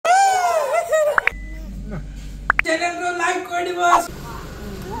दिवस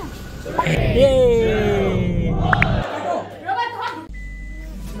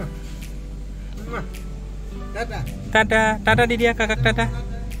टाटा टाटा दी दिया kakak टाटा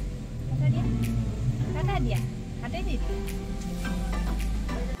टाटा दिया हाथे दी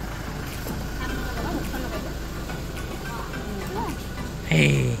हे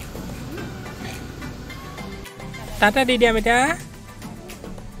टाटा दी दिया बेटा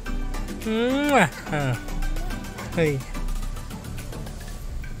hey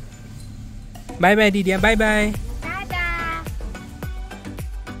bye bye दी दिया bye bye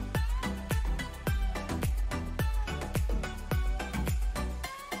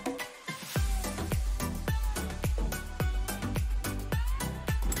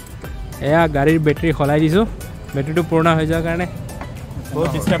এয়া গাড়ীৰ বেটাৰী খলাই দিছো বেটাৰীটো পুৰণা হৈ যোৱাৰ কাৰণে বহুত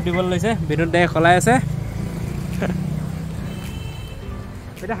ডিস্টার্ব দিবল লৈছে বিনোদ দাই খলাই আছে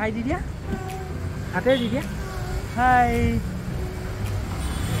বেটা হাই দি দিয়া হাতে দি দিয়া হাই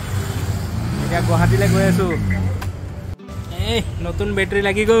এতিয়া গুৱাহাটীলৈ গৈ আছো এই নতুন বেটাৰী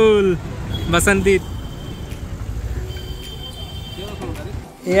লাগি গ'ল বসন্তীত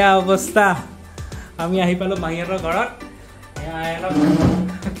এয়া অৱস্থা আমি আহি পালো মাহীহঁতৰ ঘৰত এয়া অলপ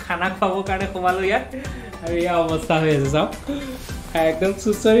খানা খাবৰ কাৰণে সোমালো ইয়াত আৰু এয়া অৱস্থা হৈ আছে চাওক একদম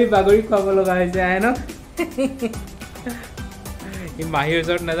চুচৰি বাগৰি খুৱাব লগা হৈছে আয়নক ই মাহীৰ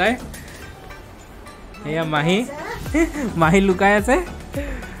ওচৰত নাযায় এয়া মাহী লুকাই আছে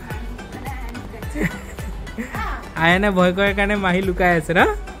আয়নে ভয় কৰাৰ কাৰণে মাহী লুকাই আছে ন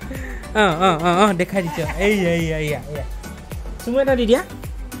দেখাই দিছ এই চুমু এটা দি দিয়া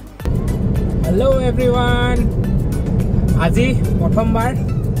হেল্ল' এভৰিৱান আজি প্ৰথমবাৰ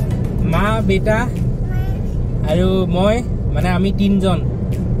মা বেটা আৰু মই মানে আমি তিনজন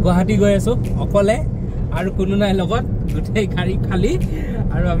গুৱাহাটী গৈ আছো অকলে আৰু কোনো নাই লগত গোটেই গাড়ী খালি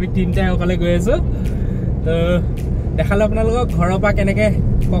আৰু আমি তিনটাই অকলে গৈ আছো তো দেখালো আপোনালোকক ঘৰৰ পৰা কেনেকৈ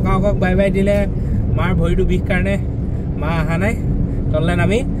ককাকক বাই বাই দিলে মাৰ ভৰিটো বিষ কাৰণে মা অহা নাই তললৈ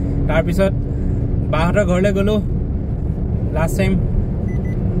নামি তাৰপিছত বাহঁতৰ ঘৰলৈ গ'লো লাষ্ট টাইম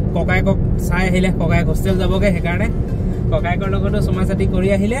ককায়েকক চাই আহিলে ককায়েক হোষ্টেল যাবগৈ সেইকাৰণে ককায়েকৰ লগতো চুমা চাটি কৰি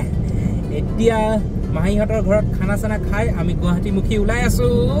আহিলে এতিয়া মাহীহঁতৰ ঘৰত খানা চানা খাই আমি গুৱাহাটীমুখী ওলাই আছো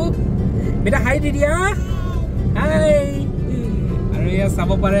বেটা হাই দি দিয়া হাই আৰু এয়া চাব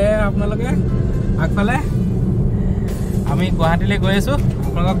পাৰে আপোনালোকে আগফালে আমি গুৱাহাটীলৈ গৈ আছো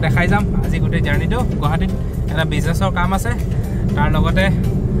আপোনালোকক দেখাই যাম আজি গোটেই জাৰ্ণিটো গুৱাহাটীত এটা বিজনেছৰ কাম আছে তাৰ লগতে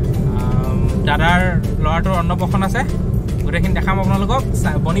দাদাৰ ল'ৰাটোৰ অন্নপ্ৰসন আছে গোটেইখিনি দেখাম আপোনালোকক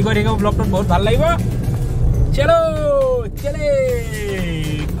বনি গৈ থাকিব ব্লগটোত বহুত ভাল লাগিব চলো চলে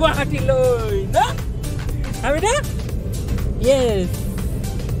গুৱাহাটীলৈ ন আমি দে ইয়েছ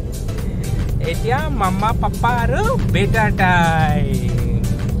এতিয়া মামা পাপা আৰু বেটাৰ টাইম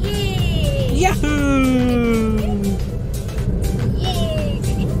ইয়াহু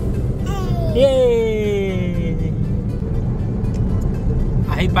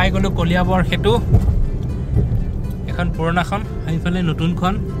আহি পাই গ'লো কলিয়াবৰ সেতু এখন পুৰণাখন সেইফালে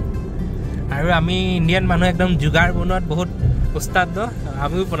নতুনখন আৰু আমি ইণ্ডিয়ান মানুহ একদম যোগাৰ বনোৱাত বহুত উস্তাদ ন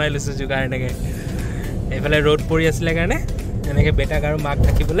আমিও বনাই লৈছোঁ যোগাৰ এনেকৈ এইফালে ৰ'দ পৰি আছিলে কাৰণে এনেকৈ বেটাক আৰু মাক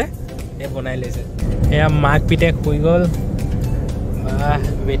থাকিবলৈ এই বনাই লৈছে এয়া মাক পিতেক শুই গ'ল বা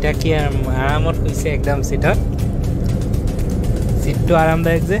বেটা কি আৰামত শুইছে একদম চিটটো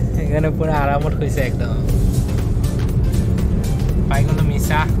আৰামদায়ক যে সেইকাৰণে পুৰা আৰামত শুইছে একদম পাই গ'লো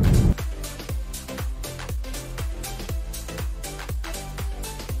মিছা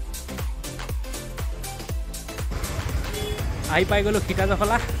আহি পাই গ'লো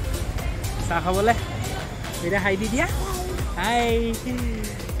সীতাজখলা চাহ খাবলৈ এতিয়া হাই দি দিয়া হাই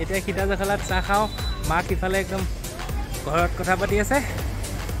এতিয়া সীতাজখলাত চাহ খাওঁ মাক ইফালে একদম ঘৰত কথা পাতি আছে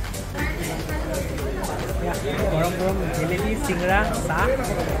গৰম গৰম জিলেপি চিংৰা চাহ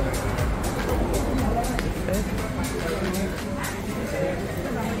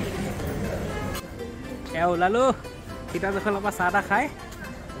এয়া ওলালো সীতাজখলাৰ পৰা চাহ তাহ খাই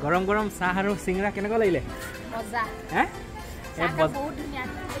গৰম গৰম চাহ আৰু চিংৰা কেনেকুৱা লাগিলে হে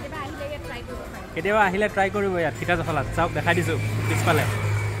কেতিয়াবা আহিলে ট্ৰাই কৰিব ইয়াত সীতাজখলাত চাওক দেখাই দিছোঁ পিছফালে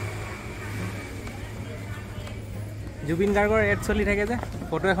জুবিন গাৰ্গৰ এড চলি থাকে যে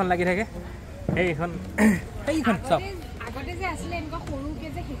ফটো এখন লাগি থাকে সেইখন চাওক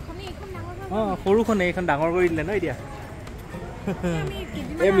সৰুখনে এইখন ডাঙৰ কৰি দিলে ন এতিয়া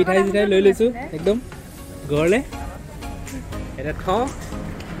এই মিঠাই চিঠাই লৈ লৈছোঁ একদম ঘৰলৈ এতিয়া থওঁ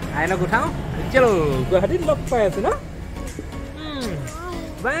আইনক উঠাওঁ চলো গুৱাহাটীত লগ পাই আছো ন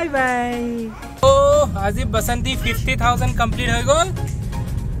বাই বাই আজি বসন্তী 50,000 কমপ্লিট হৈ গ'ল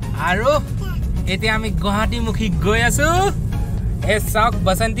আৰু এতিয়া আমি গুৱাহাটীমুখী গৈ আছো এই চাওক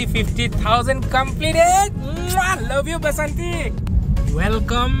বসন্তী 50,000 completed Love you, Basanti.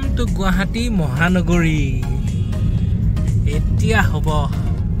 Welcome to Guwahati Mahanagari. Etia hobo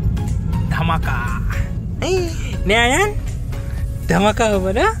dhamaka. Ne Ayan? Dhamaka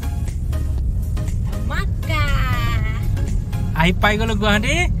hobo na? Dhamaka. Ahi pai golo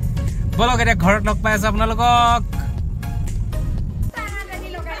Guwahati. Bolo kete ghorat log pai ase apnalogok.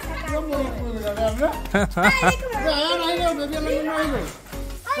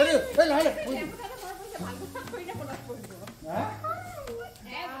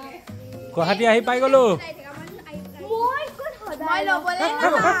 Guwahati ahi pai golo.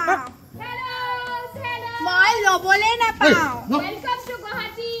 Moi lobole na pao. Welcome to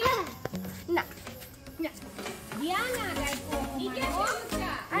Guwahati. Na. Diana gaiko.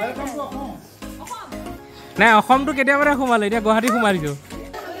 Welcome to home. নাই অসমটো কেতিয়াবাৰে সোমালে এতিয়া গুৱাহাটী সোমাৰিছো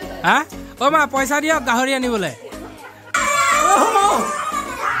হা ও মা পইচা দিও গাহৰি আনিবলে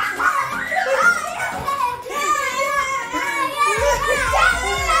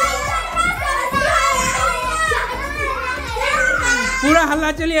पूरा हल्ला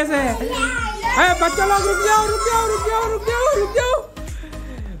चली ऐसे है बच्चा लोग रुक जाओ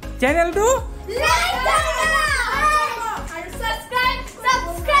channel to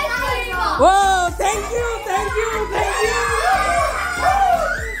Oh, thank you.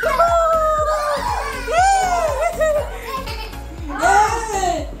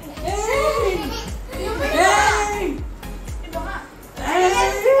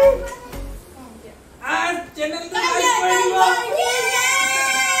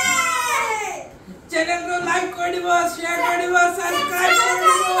 Channel को like कर दिबो, share कर दिबो, subscribe कर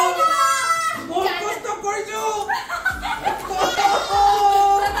दिबो। बहुत कष्ट करजो।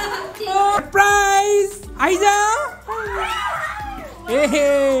 Surprise! Aiza!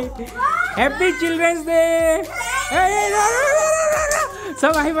 Hey! Happy Children's Day! Hey!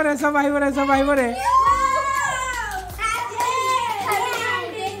 सब आई बरे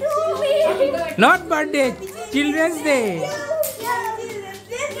Not birthday, Children's Day.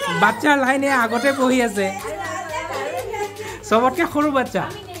 বাচ্চা লাইনে আগতে বহি আছে সবতকে সৰু বাচ্চা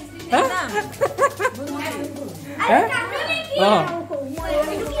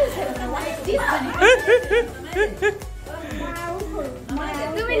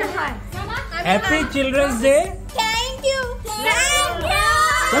Happy Children's Day. Thank you.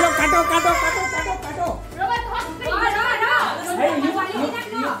 चलो काटो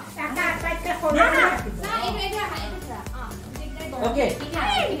Okay.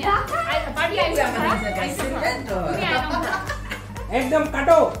 एकदम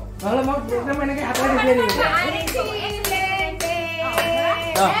काटो নহলে মই একদম এনেকে হাতে দিলে দিম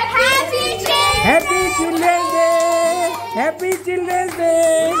Happy Children's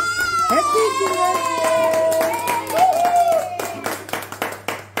Day.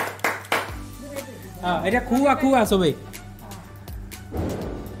 এটা খুয়া সবে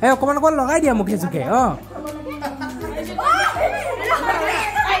এ অকমান লগাই দিয়া মুখে চুখে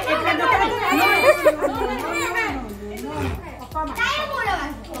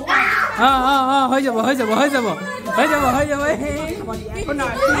হৈ যাব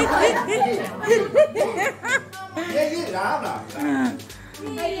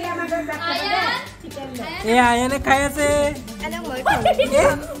এ আয়ানে খাই আছে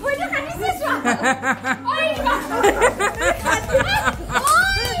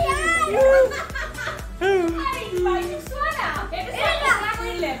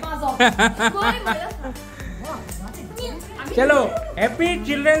चलो हैप्पी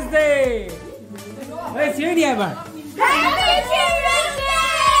चिल्ड्रंस डे ए सीढ़ी दिया बार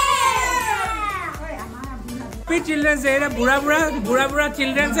हैप्पी चिल्ड्रंस डे रे बुरा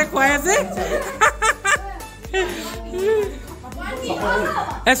चिल्ड्रन से खोया से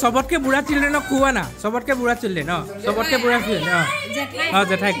ए सबतके बुरा चिल्ड्रन खुआ ना सबतके बुरा चिल्ड्रन हां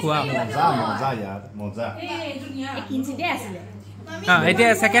जेठाई खुआ मजा यार मजा एक इंसिडेंट आছিলে हां एते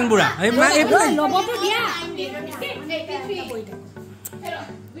सेकंड बुरा ए লবটো দিয়া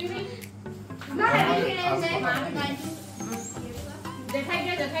দেখাই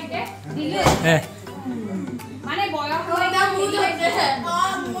দে দিলে মানে বয়স হইতা মুড হইছে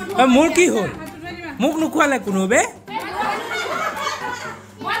মোর কি হল মুখ নুখুৱালে কোনো বে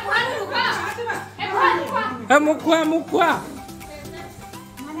মই খোৱা নুখা এ মুখ খোৱা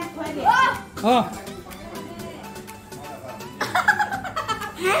মানে খোৱা দে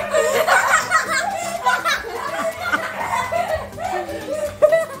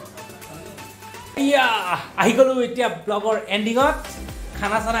আহি গলো এতিয়া ব্লগৰ এন্ডিংত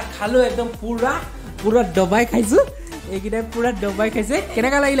খানা চানা খালো একদম পুৰা দবাই খাইছো এইকিটা পুৰা দবাই খাইছে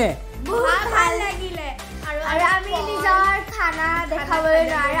কেনেকা লাগিলে বহুত ভাল লাগিলে আৰু আমি নিজৰ খানা দেখাবলৈ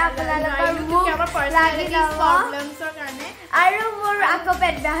নোৱাৰে আপোনালোকৰ মুখ লাগি যাব প্ৰব্লেমছৰ কাৰণে আৰু মোৰ আকৌ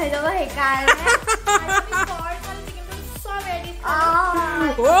পেট বেয়া হৈ যাব সেইকাৰণে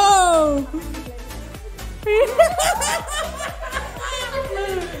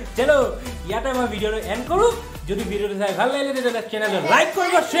চলো ইয়াতে মই ভিডিঅ'টো এণ্ড কৰোঁ যদি ভিডিঅ'টো চাই ভাল লাগিলে তেতিয়াহ'লে চেনেলটো লাইক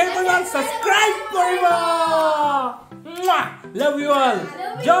কৰিব শ্বেয়াৰ কৰিব আৰু ছাবস্ক্ৰাইব কৰিব love you all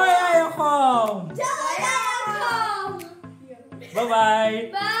Jay I Assam bye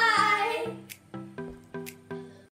bye